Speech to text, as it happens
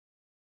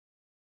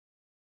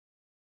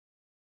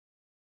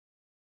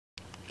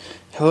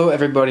Hello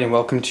everybody and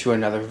welcome to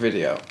another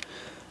video.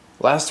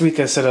 Last week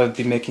I said I'd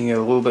be making a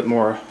little bit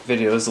more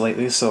videos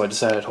lately, so I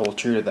decided to hold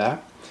true to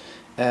that.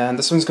 And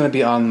this one's going to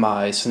be on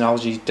my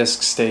Synology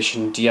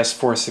Diskstation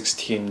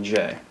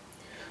DS416J.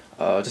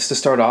 Just to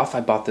start off,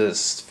 I bought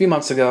this a few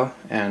months ago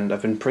and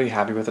I've been pretty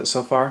happy with it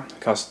so far. It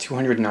cost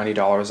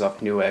 $290 off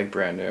Newegg,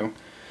 brand new.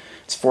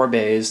 It's 4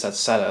 bays, that's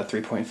set at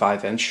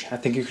 3.5 inch. I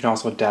think you can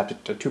also adapt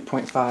it to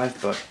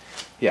 2.5, but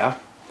yeah.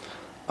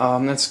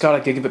 It's got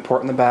a gigabit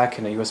port in the back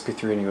and a USB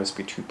 3 and a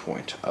USB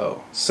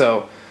 2.0.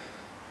 So,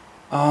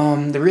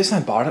 the reason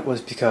I bought it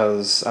was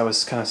because I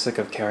was kind of sick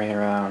of carrying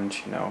around,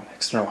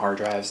 external hard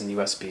drives and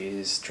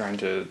USBs, trying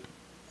to,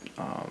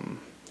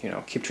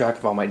 keep track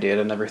of all my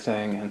data and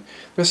everything. And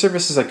there's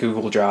services like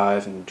Google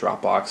Drive and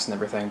Dropbox and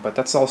everything, but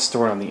that's all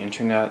stored on the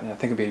internet, and I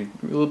think it'd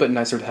be a little bit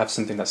nicer to have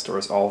something that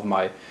stores all of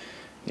my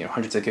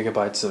hundreds of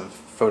gigabytes of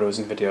photos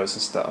and videos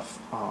and stuff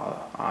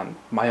on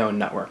my own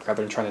network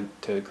rather than trying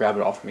to grab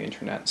it all from the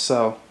internet.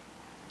 So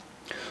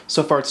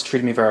far it's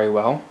treated me very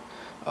well.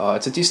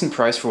 It's a decent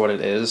price for what it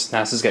is.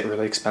 NASs get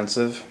really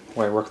expensive.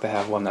 Where I work they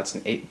have one that's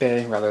an 8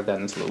 bay rather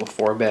than this little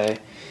 4 bay,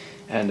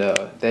 and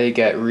they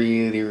get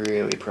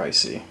really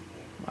pricey.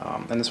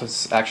 And this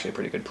one's actually a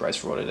pretty good price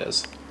for what it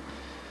is.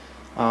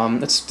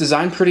 It's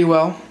designed pretty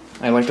well.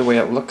 I like the way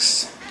it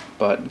looks,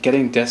 but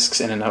getting discs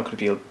in and out could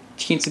be a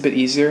teensy bit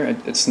easier.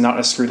 It's not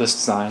a screwless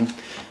design.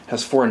 It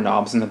has 4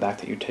 knobs in the back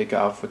that you take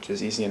off, which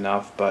is easy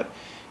enough, but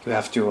you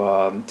have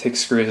to take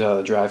screws out of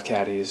the drive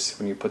caddies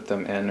when you put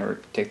them in or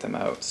take them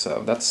out.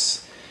 So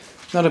that's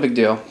not a big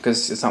deal,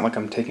 because it's not like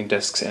I'm taking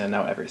discs in and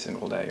out every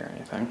single day or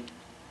anything.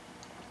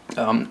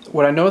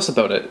 What I notice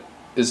about it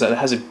is that it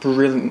has a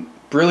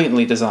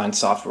brilliantly designed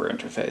software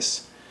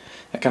interface.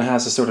 It kind of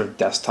has a sort of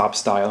desktop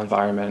style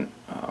environment,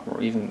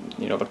 or even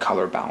the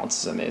color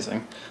balance is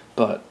amazing.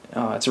 But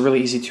it's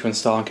really easy to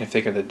install and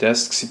configure the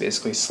disks. You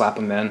basically slap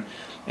them in,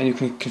 and you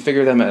can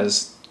configure them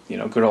as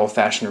good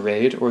old-fashioned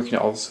RAID, or you can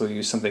also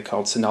use something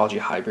called Synology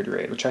Hybrid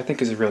RAID, which I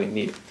think is really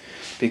neat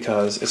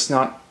because it's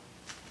not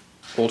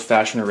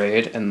old-fashioned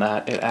RAID in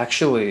that it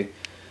actually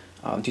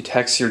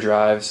detects your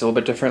drives a little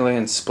bit differently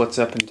and splits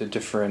up into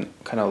different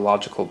kind of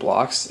logical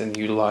blocks and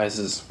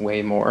utilizes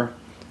way more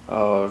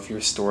of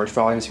your storage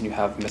volumes when you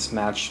have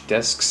mismatched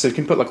disks. So you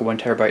can put like a 1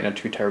 terabyte and a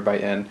 2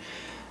 terabyte in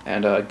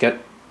and get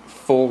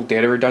full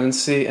data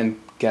redundancy and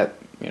get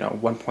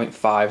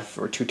 1.5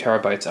 or 2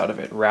 terabytes out of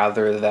it,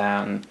 rather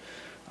than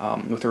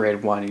with the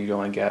RAID 1 you'd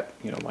only get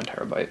 1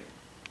 terabyte.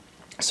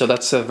 So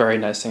that's a very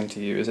nice thing to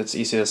use. It's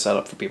easy to set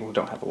up for people who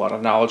don't have a lot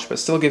of knowledge, but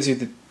still gives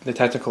you the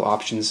technical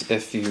options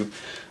if you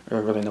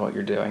really know what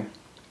you're doing.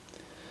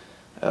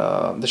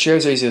 The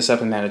shares are easy to set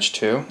up and manage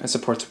too. It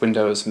supports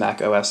Windows,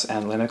 Mac OS,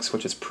 and Linux,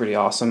 which is pretty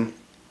awesome.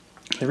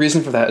 The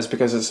reason for that is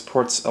because it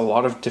supports a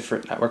lot of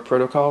different network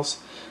protocols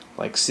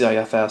like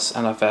CIFS,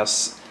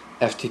 NFS,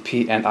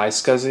 FTP, and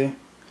iSCSI.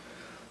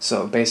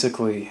 So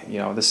basically,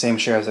 the same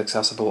share is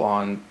accessible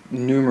on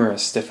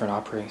numerous different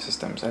operating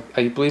systems.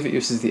 I believe it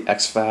uses the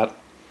exFAT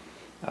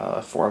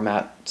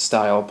format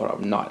style, but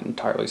I'm not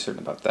entirely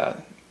certain about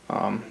that.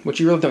 Which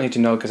you really don't need to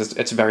know because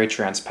it's very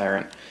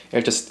transparent.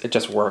 It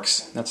just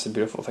works. That's the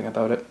beautiful thing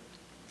about it.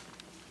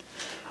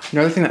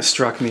 Another thing that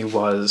struck me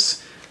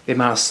was the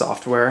amount of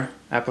software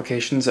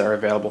applications that are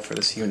available for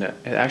this unit.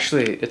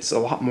 It's a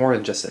lot more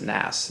than just a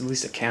NAS, at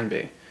least it can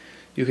be.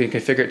 You can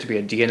configure it to be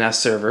a DNS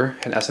server,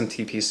 an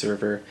SMTP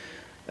server,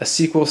 a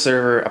SQL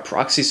server, a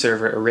proxy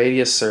server, a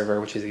radius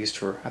server, which is used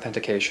for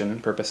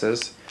authentication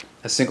purposes,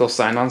 a single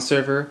sign-on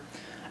server,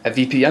 a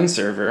VPN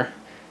server,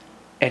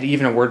 and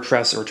even a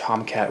WordPress or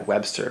Tomcat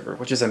web server,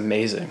 which is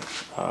amazing.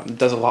 It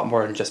does a lot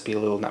more than just be a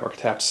little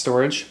network-attached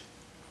storage.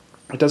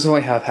 It does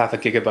only have half a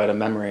gigabyte of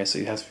memory, so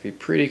you have to be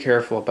pretty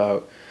careful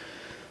about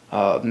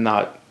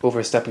not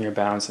overstepping your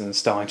bounds and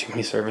installing too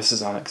many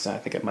services on it, because I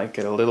think it might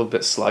get a little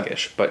bit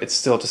sluggish, but it's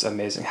still just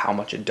amazing how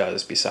much it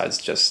does besides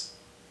just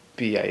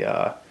be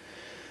a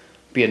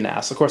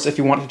NAS. Of course, if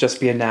you want to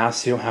just be a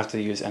NAS, you don't have to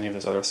use any of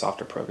those other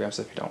software programs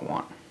if you don't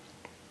want.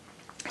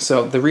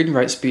 So the read and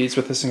write speeds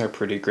with this thing are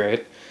pretty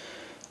great.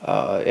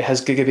 It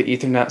has gigabit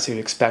Ethernet, so you'd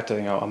expect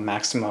a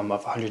maximum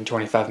of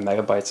 125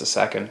 megabytes a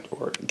second,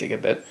 or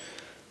gigabit,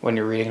 when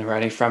you're reading and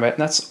writing from it, and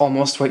that's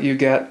almost what you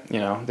get.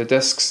 The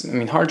disks,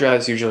 hard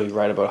drives usually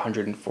write about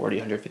 140,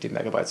 150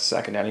 megabytes a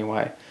second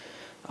anyway,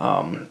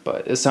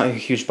 but it's not a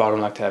huge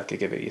bottleneck to have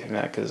gigabit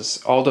Ethernet,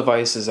 because all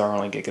devices are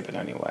only gigabit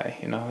anyway.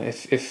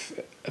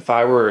 If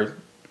I were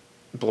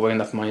blowing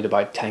enough money to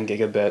buy 10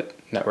 gigabit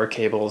network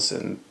cables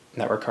and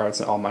network cards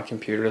in all my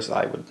computers,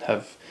 I would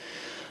have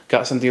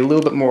got something a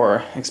little bit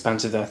more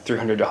expensive than a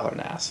 $300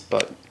 NAS,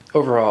 but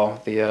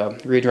overall the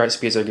read and write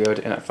speeds are good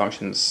and it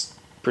functions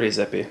pretty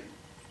zippy.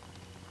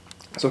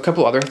 So a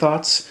couple other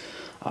thoughts.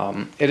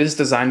 It is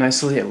designed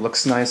nicely, it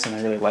looks nice, and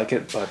I really like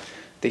it, but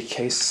the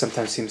case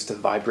sometimes seems to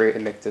vibrate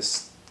and make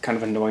this kind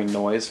of annoying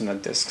noise when the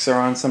discs are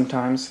on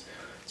sometimes.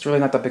 It's really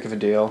not that big of a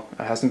deal.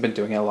 It hasn't been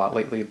doing it a lot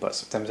lately, but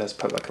sometimes I just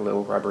put like a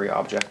little rubbery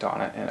object on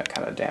it and it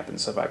kind of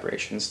dampens the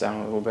vibrations down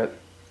a little bit.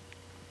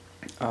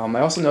 I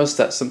also noticed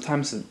that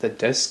sometimes the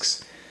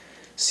discs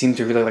seem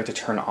to really like to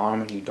turn on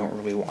when you don't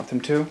really want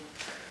them to.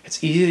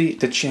 It's easy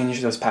to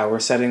change those power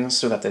settings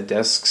so that the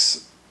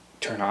discs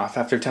turn off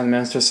after 10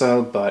 minutes or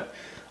so, but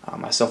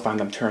I still find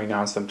them turning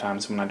on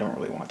sometimes when I don't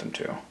really want them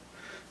to.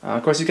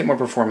 Of course, you get more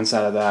performance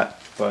out of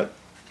that, but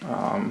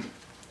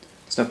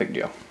it's no big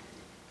deal.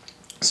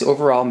 So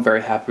overall, I'm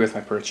very happy with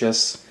my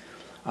purchase.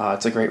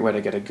 It's a great way to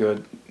get a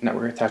good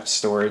network attached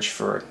storage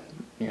for,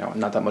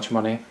 not that much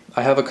money.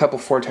 I have a couple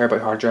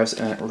 4TB hard drives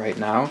in it right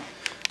now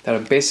that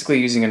I'm basically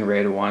using in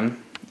RAID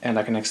 1, and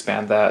I can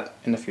expand that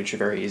in the future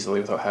very easily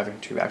without having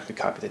to actually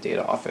copy the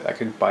data off it. I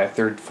could buy a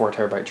third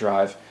 4TB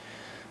drive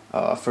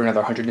for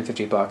another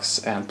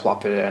 $150 and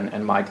plop it in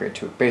and migrate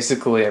to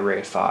basically a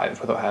RAID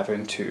 5 without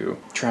having to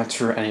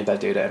transfer any of that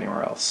data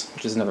anywhere else,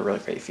 which is another really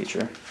great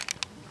feature.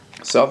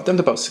 So I've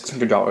dumped about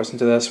 $600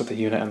 into this with the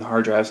unit and the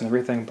hard drives and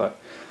everything, but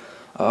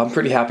I'm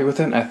pretty happy with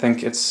it. I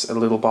think it's a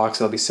little box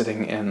that'll be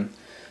sitting in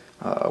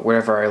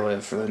wherever I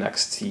live for the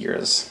next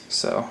years,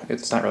 so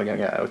it's not really going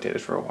to get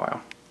outdated for a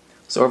while.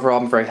 So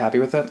overall, I'm very happy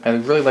with it. I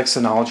really like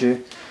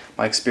Synology.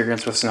 My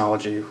experience with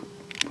Synology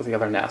with the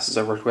other NASs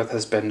I've worked with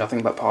has been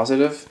nothing but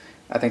positive.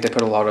 I think they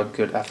put a lot of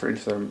good effort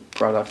into their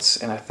products,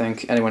 and I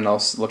think anyone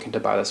else looking to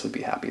buy this would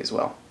be happy as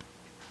well.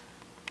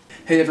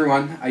 Hey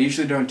everyone, I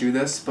usually don't do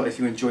this, but if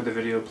you enjoyed the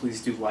video,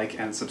 please do like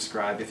and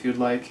subscribe if you'd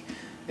like.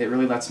 It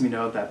really lets me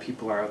know that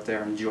people are out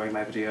there enjoying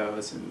my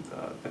videos and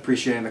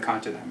appreciating the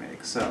content I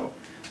make. So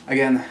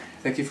again,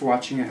 thank you for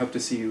watching. I hope to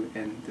see you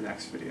in the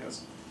next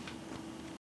videos.